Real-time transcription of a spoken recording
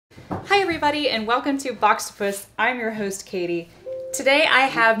Hi everybody and welcome to Boxtopus. I'm your host Katie. Today I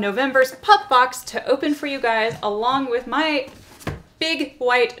have November's Pup Box to open for you guys along with my big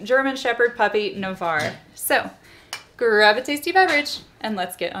white German Shepherd puppy Navarre. So grab a tasty beverage and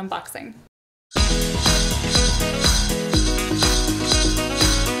let's get unboxing.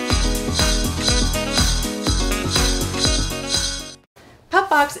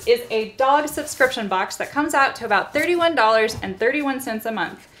 PupBox is a dog subscription box that comes out to about $31.31 a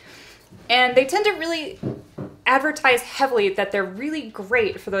month. And they tend to really advertise heavily that they're really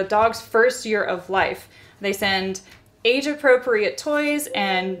great for the dog's first year of life. They send age-appropriate toys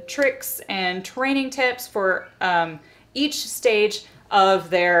and tricks and training tips for each stage of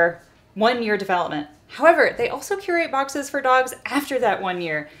their 1-year development. However, they also curate boxes for dogs after that 1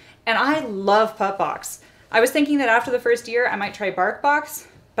 year. And I love PupBox. I was thinking that after the first year, I might try BarkBox,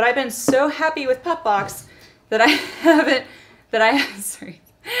 but I've been so happy with PupBox that sorry.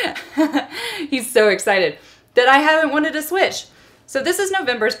 He's so excited that I haven't wanted to switch. So this is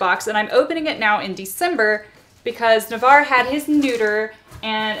November's box and I'm opening it now in December because Navarre had his neuter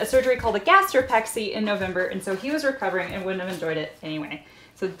and a surgery called a gastropexy in November, and so he was recovering and wouldn't have enjoyed it anyway.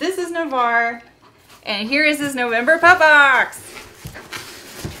 So this is Navarre and here is his November Pup Box.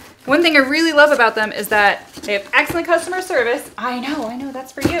 One thing I really love about them is that they have excellent customer service. I know,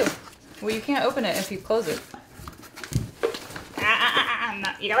 that's for you. Well, you can't open it if you close it.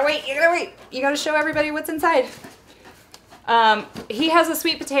 You gotta wait. You gotta show everybody what's inside. He has a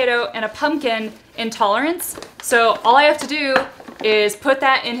sweet potato and a pumpkin intolerance. So all I have to do is put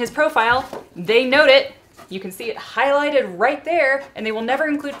that in his profile. They note it. You can see it highlighted right there, and they will never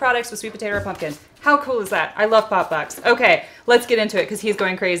include products with sweet potato or pumpkin. How cool is that? I love PupBox. Okay, let's get into it because he's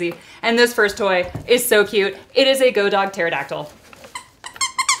going crazy. And this first toy is so cute. It is a Go Dog pterodactyl.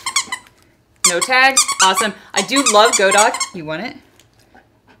 No tags, awesome. I do love Go Dog. You want it?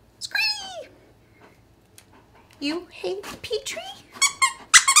 Scree! You hate Petrie?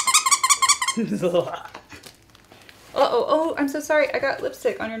 Oh, I'm so sorry. I got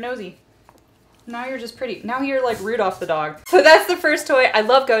lipstick on your nosy. Now you're just pretty. Now you're like Rudolph the dog. So that's the first toy. I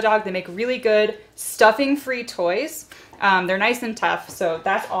love Go Dog. They make really good stuffing-free toys. They're nice and tough, so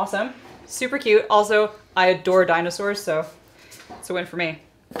that's awesome. Super cute. Also, I adore dinosaurs, so it's a win for me.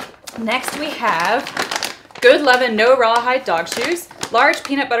 Next we have Good Lovin' No Rawhide dog shoes, large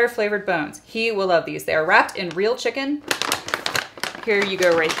peanut butter flavored bones. He will love these. They are wrapped in real chicken. Here you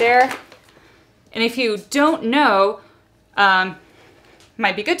go right there. And if you don't know,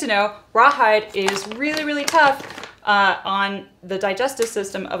 might be good to know, rawhide is really, really tough on the digestive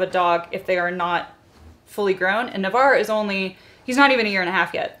system of a dog if they are not fully grown. And Navarre is he's not even 1.5 years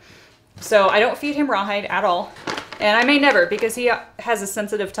yet. So I don't feed him rawhide at all. And I may never because he has a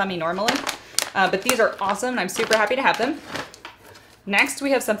sensitive tummy normally. But these are awesome and I'm super happy to have them. Next, we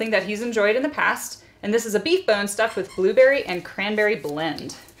have something that he's enjoyed in the past. And this is a beef bone stuffed with blueberry and cranberry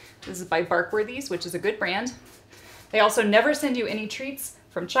blend. This is by Barkworthies, which is a good brand. They also never send you any treats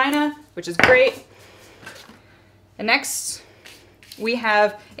from China, which is great. And next, we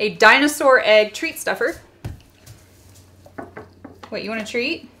have a dinosaur egg treat stuffer. Wait, you want a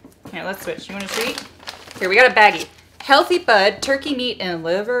treat? Here, let's switch. You want a treat? Here, we got a baggie. Healthy Bud, turkey meat and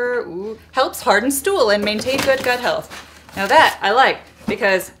liver. Ooh, helps harden stool and maintain good gut health. Now that I like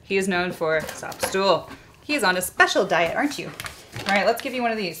because he is known for soft stool. He is on a special diet, aren't you? All right, let's give you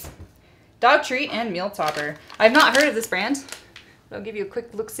one of these. Dog treat and meal topper. I've not heard of this brand, but I'll give you a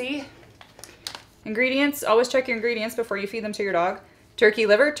quick look-see. Ingredients, always check your ingredients before you feed them to your dog. Turkey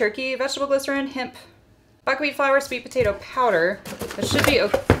liver, turkey, vegetable glycerin, hemp, buckwheat flour, sweet potato powder. That should be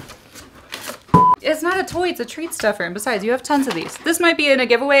okay. It's not a toy, it's a treat stuffer. And besides, you have tons of these. This might be in a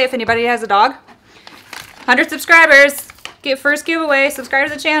giveaway if anybody has a dog. 100 subscribers, get first giveaway, subscribe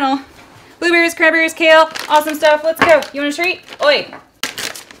to the channel. Blueberries, cranberries, kale, awesome stuff. Let's go. You want a treat? Oi.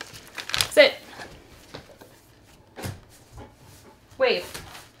 Sit. Wave.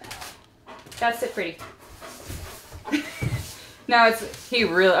 That's sit pretty. No,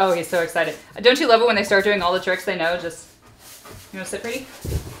 he's so excited. Don't you love it when they start doing all the tricks they know? Just, you want to sit pretty?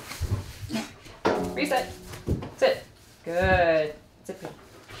 Reset. Sit. Good. Sit pretty.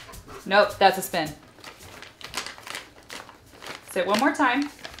 Nope, that's a spin. Sit one more time.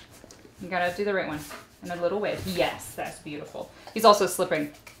 You gotta do the right one. And a little wave. Yes, that's beautiful. He's also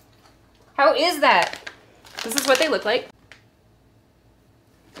slipping. How is that? This is what they look like.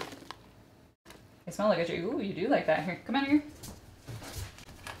 They smell like a tree. Ooh, you do like that. Here, come out here.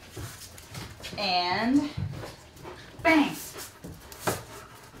 And bang.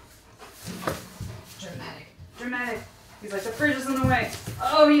 Dramatic. He's like, the fridge is in the way.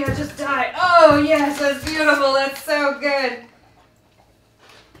 Oh yeah, just die. Oh yes, that's beautiful. That's so good.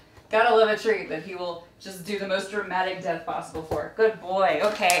 Gotta love a treat that he will just do the most dramatic death possible for. Good boy.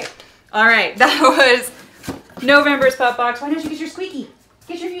 Okay. All right. That was November's PupBox. Why don't you get your squeaky?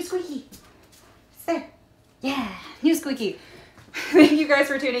 Get your new squeaky. It's there. Yeah. New squeaky. Thank you guys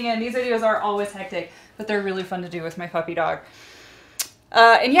for tuning in. These videos are always hectic, but they're really fun to do with my puppy dog.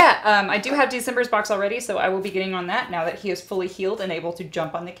 And yeah, I do have December's box already, so I will be getting on that now that he is fully healed and able to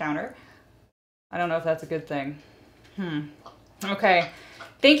jump on the counter. I don't know if that's a good thing. Okay.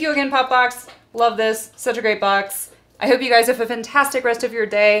 Thank you again, PupBox. Love this. Such a great box. I hope you guys have a fantastic rest of your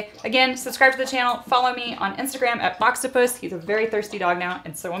day. Again, subscribe to the channel. Follow me on Instagram at Boxtopus. He's a very thirsty dog now,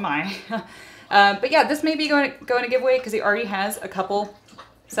 and so am I. But yeah, this may be going to giveaway because he already has a couple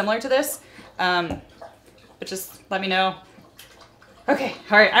similar to this. But just let me know. Okay,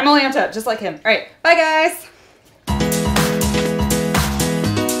 all right, I'm Oleanta, just like him. All right, bye guys.